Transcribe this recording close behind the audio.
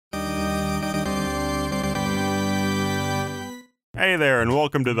Hey there, and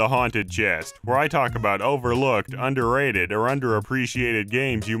welcome to the Haunted Chest, where I talk about overlooked, underrated, or underappreciated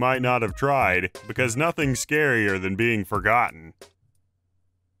games you might not have tried, because nothing's scarier than being forgotten.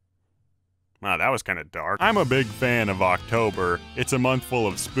 Wow, that was kinda dark. I'm a big fan of October. It's a month full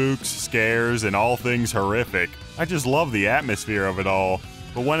of spooks, scares, and all things horrific. I just love the atmosphere of it all.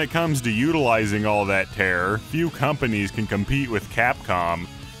 But when it comes to utilizing all that terror, few companies can compete with Capcom.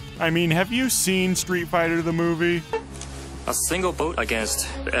 I mean, have you seen Street Fighter the movie? A single boat against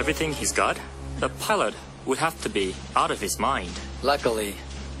everything he's got? The pilot would have to be out of his mind. Luckily,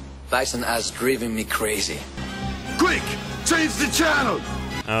 Bison has driven me crazy. Quick! Change the channel!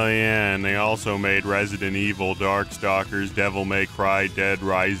 Oh yeah, and they also made Resident Evil, Darkstalkers, Devil May Cry, Dead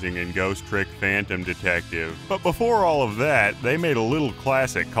Rising, and Ghost Trick Phantom Detective. But before all of that, they made a little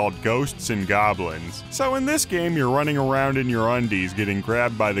classic called Ghosts and Goblins. So in this game, you're running around in your undies getting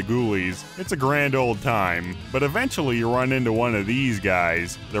grabbed by the ghoulies. It's a grand old time. But eventually you run into one of these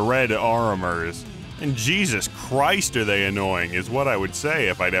guys, the Red Armors. And Jesus Christ are they annoying, is what I would say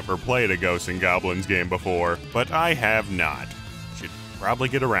if I'd ever played a Ghosts and Goblins game before. But I have not. Probably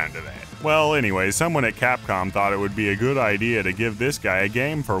get around to that. Well, anyway, someone at Capcom thought it would be a good idea to give this guy a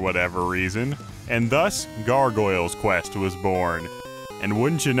game for whatever reason, and thus, Gargoyle's Quest was born. And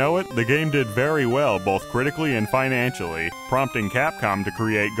wouldn't you know it, the game did very well both critically and financially, prompting Capcom to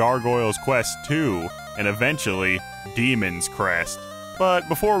create Gargoyle's Quest 2, and eventually, Demon's Crest. But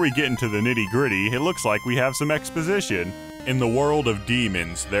before we get into the nitty-gritty, it looks like we have some exposition. In the world of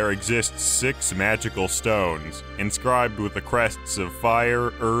demons, there exists 6 magical stones, inscribed with the crests of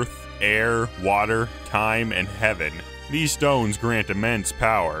fire, earth, air, water, time, and heaven. These stones grant immense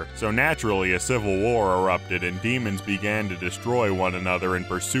power, so naturally a civil war erupted and demons began to destroy one another in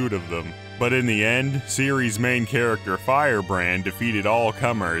pursuit of them. But in the end, series' main character Firebrand defeated all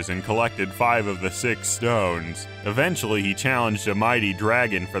comers and collected 5 of the 6 stones. Eventually he challenged a mighty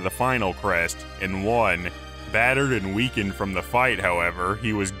dragon for the final crest, and won. Battered and weakened from the fight, however,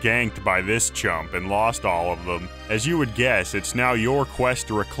 he was ganked by this chump and lost all of them. As you would guess, it's now your quest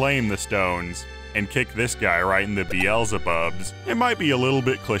to reclaim the stones and kick this guy right in the Beelzebubs. It might be a little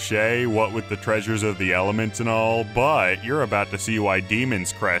bit cliche, what with the treasures of the elements and all, but you're about to see why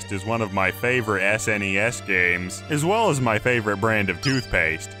Demon's Crest is one of my favorite SNES games, as well as my favorite brand of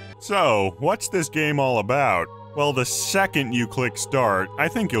toothpaste. So, what's this game all about? Well, the second you click start, I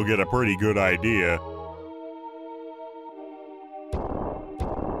think you'll get a pretty good idea.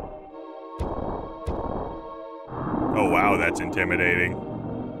 Oh wow, that's intimidating.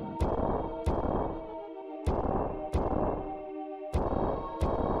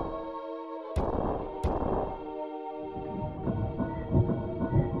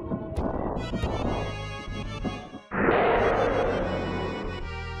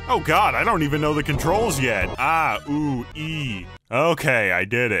 Oh god, I don't even know the controls yet. Ah, ooh, E. Okay, I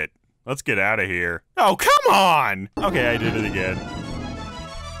did it. Let's get out of here. Oh, come on! Okay, I did it again.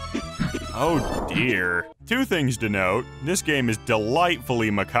 Oh dear. 2 things to note, this game is delightfully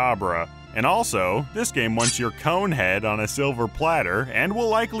macabre, and also, this game wants your cone head on a silver platter and will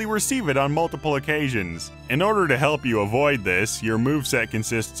likely receive it on multiple occasions. In order to help you avoid this, your moveset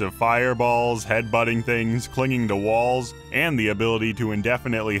consists of fireballs, headbutting things, clinging to walls, and the ability to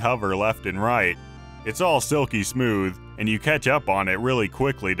indefinitely hover left and right. It's all silky smooth, and you catch up on it really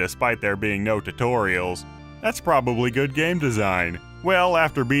quickly despite there being no tutorials. That's probably good game design. Well,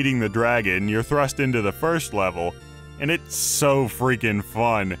 after beating the dragon, you're thrust into the first level, and it's so freaking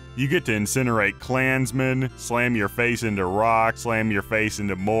fun. You get to incinerate clansmen, slam your face into rocks, slam your face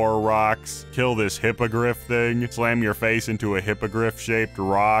into more rocks, kill this hippogriff thing, slam your face into a hippogriff-shaped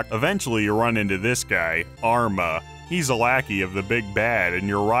rock. Eventually you run into this guy, Arma. He's a lackey of the big bad and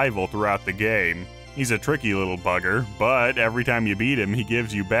your rival throughout the game. He's a tricky little bugger, but every time you beat him, he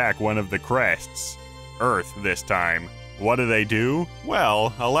gives you back one of the crests. Earth this time. What do they do?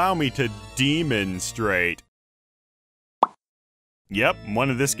 Well, allow me to demonstrate. Yep, one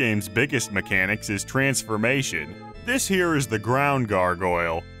of this game's biggest mechanics is transformation. This here is the ground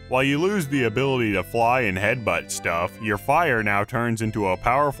gargoyle. While you lose the ability to fly and headbutt stuff, your fire now turns into a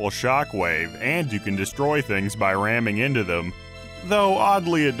powerful shockwave, and you can destroy things by ramming into them. Though,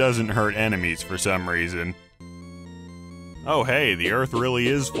 oddly, it doesn't hurt enemies for some reason. Oh hey, the Earth really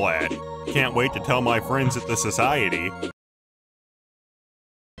is flat. Can't wait to tell my friends at the Society.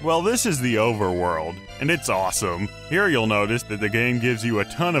 Well, this is the overworld, and it's awesome. Here you'll notice that the game gives you a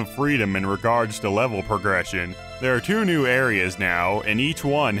ton of freedom in regards to level progression. There are 2 new areas now, and each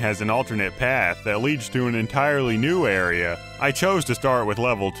one has an alternate path that leads to an entirely new area. I chose to start with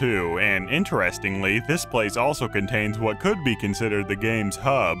level 2, and interestingly, this place also contains what could be considered the game's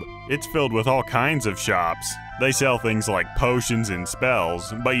hub. It's filled with all kinds of shops. They sell things like potions and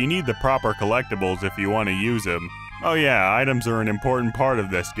spells, but you need the proper collectibles if you want to use them. Oh yeah, items are an important part of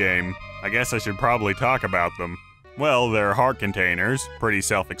this game. I guess I should probably talk about them. Well, there are heart containers, pretty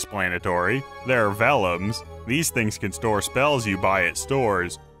self-explanatory. There are vellums. These things can store spells you buy at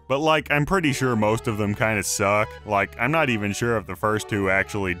stores. But like, I'm pretty sure most of them kinda suck. Like, I'm not even sure if the first two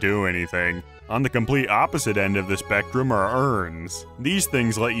actually do anything. On the complete opposite end of the spectrum are urns. These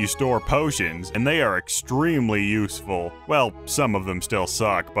things let you store potions, and they are extremely useful. Well, some of them still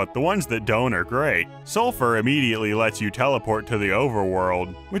suck, but the ones that don't are great. Sulfur immediately lets you teleport to the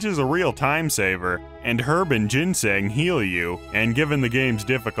overworld, which is a real time saver, and herb and ginseng heal you, and given the game's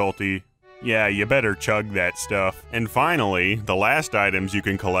difficulty, yeah, you better chug that stuff. And finally, the last items you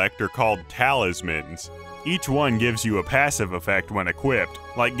can collect are called talismans. Each one gives you a passive effect when equipped,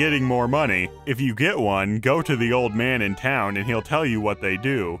 like getting more money. If you get one, go to the old man in town and he'll tell you what they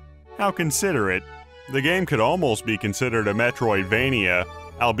do. How considerate. The game could almost be considered a Metroidvania,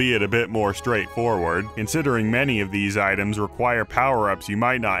 albeit a bit more straightforward, considering many of these items require power-ups you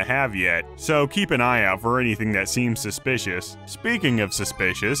might not have yet, so keep an eye out for anything that seems suspicious. Speaking of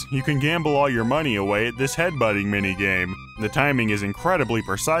suspicious, you can gamble all your money away at this headbutting minigame. The timing is incredibly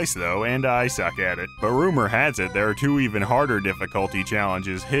precise though, and I suck at it. But rumor has it there are 2 even harder difficulty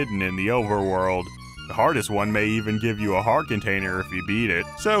challenges hidden in the overworld. The hardest one may even give you a heart container if you beat it,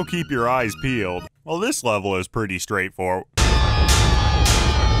 so keep your eyes peeled. Well, this level is pretty straightforward.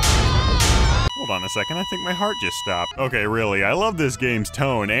 Hold on a second, I think my heart just stopped. Okay, really, I love this game's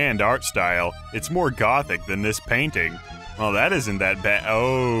tone and art style. It's more gothic than this painting. Well, that isn't that bad.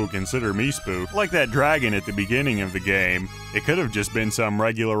 Oh, consider me spooked. Like that dragon at the beginning of the game. It could have just been some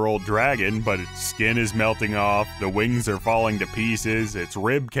regular old dragon, but its skin is melting off, the wings are falling to pieces, its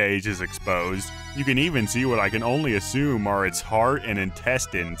rib cage is exposed. You can even see what I can only assume are its heart and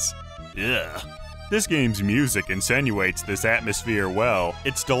intestines. Ugh. This game's music insinuates this atmosphere well.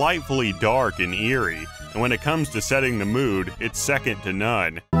 It's delightfully dark and eerie, and when it comes to setting the mood, it's second to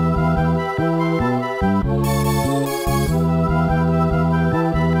none.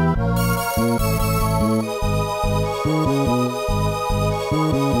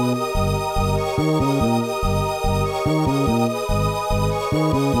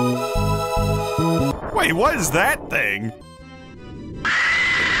 Wait, what is that thing?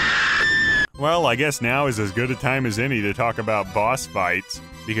 Well, I guess now is as good a time as any to talk about boss fights,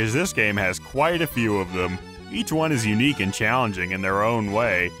 because this game has quite a few of them. Each one is unique and challenging in their own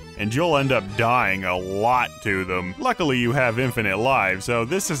way, and you'll end up dying a lot to them. Luckily you have infinite lives, so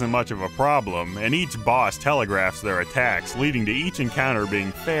this isn't much of a problem, and each boss telegraphs their attacks, leading to each encounter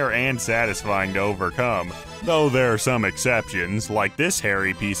being fair and satisfying to overcome. Though there are some exceptions, like this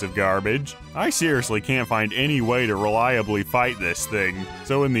hairy piece of garbage. I seriously can't find any way to reliably fight this thing,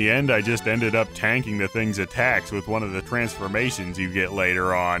 so in the end I just ended up tanking the thing's attacks with one of the transformations you get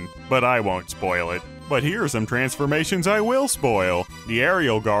later on. But I won't spoil it. But here are some transformations I will spoil. The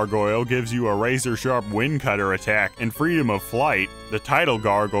aerial gargoyle gives you a razor-sharp wind cutter attack and freedom of flight. The tidal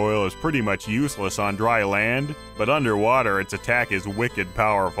gargoyle is pretty much useless on dry land, but underwater its attack is wicked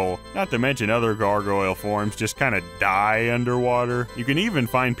powerful. Not to mention other gargoyle forms just kinda die underwater. You can even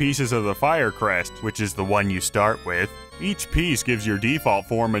find pieces of the fire crest, which is the one you start with. Each piece gives your default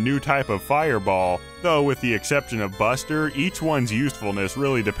form a new type of fireball, though with the exception of Buster, each one's usefulness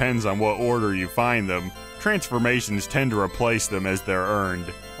really depends on what order you find them. Transformations tend to replace them as they're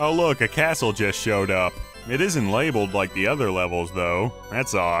earned. Oh look, a castle just showed up. It isn't labeled like the other levels though.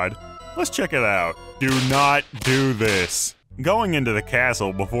 That's odd. Let's check it out. Do not do this. Going into the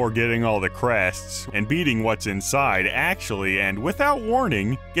castle before getting all the crests and beating what's inside actually, and without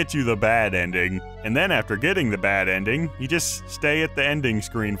warning, gets you the bad ending. And then after getting the bad ending, you just stay at the ending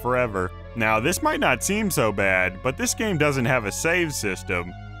screen forever. Now this might not seem so bad, but this game doesn't have a save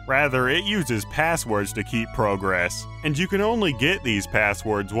system. Rather, it uses passwords to keep progress, and you can only get these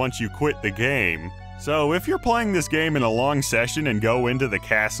passwords once you quit the game. So if you're playing this game in a long session and go into the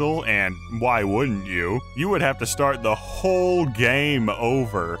castle, and why wouldn't you would have to start the whole game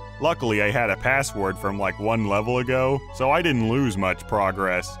over. Luckily I had a password from like 1 level ago, so I didn't lose much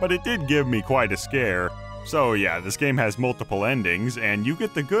progress, but it did give me quite a scare. So yeah, this game has multiple endings, and you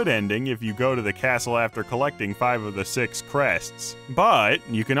get the good ending if you go to the castle after collecting 5 of the 6 crests. But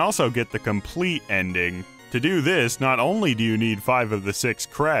you can also get the complete ending. To do this, not only do you need 5 of the 6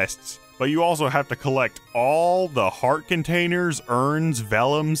 crests, but you also have to collect all the heart containers, urns,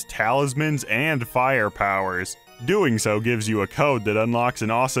 vellums, talismans, and fire powers. Doing so gives you a code that unlocks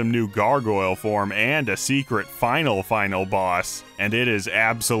an awesome new gargoyle form and a secret final boss, and it is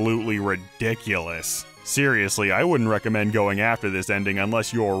absolutely ridiculous. Seriously, I wouldn't recommend going after this ending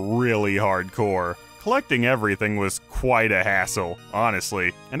unless you're really hardcore. Collecting everything was quite a hassle,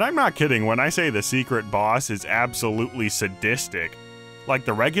 honestly. And I'm not kidding when I say the secret boss is absolutely sadistic. Like,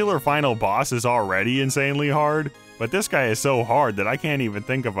 the regular final boss is already insanely hard, but this guy is so hard that I can't even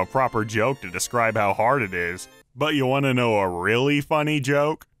think of a proper joke to describe how hard it is. But you want to know a really funny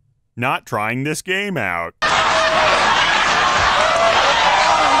joke? Not trying this game out.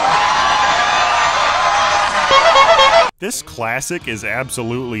 This classic is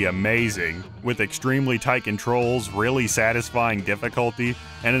absolutely amazing, with extremely tight controls, really satisfying difficulty,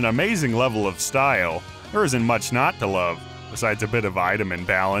 and an amazing level of style. There isn't much not to love, besides a bit of item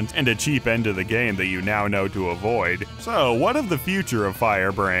imbalance and a cheap end to the game that you now know to avoid. So, what of the future of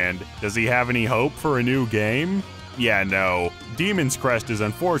Firebrand? Does he have any hope for a new game? Yeah, no. Demon's Crest is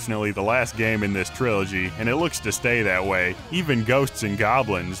unfortunately the last game in this trilogy, and it looks to stay that way. Even Ghosts and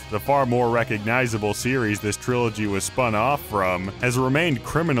Goblins, the far more recognizable series this trilogy was spun off from, has remained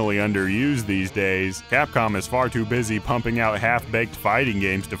criminally underused these days. Capcom is far too busy pumping out half-baked fighting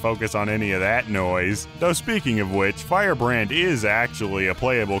games to focus on any of that noise. Though speaking of which, Firebrand is actually a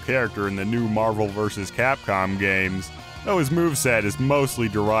playable character in the new Marvel vs. Capcom games, though his moveset is mostly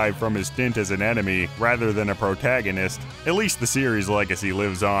derived from his stint as an enemy rather than a protagonist. At least the series legacy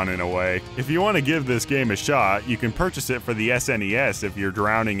lives on in a way. If you want to give this game a shot, you can purchase it for the SNES if you're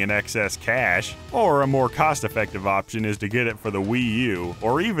drowning in excess cash, or a more cost-effective option is to get it for the Wii U,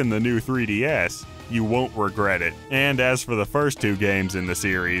 or even the new 3DS. You won't regret it. And as for the first two games in the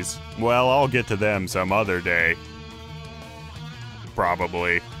series, well, I'll get to them some other day.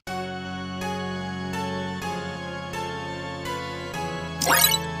 Probably.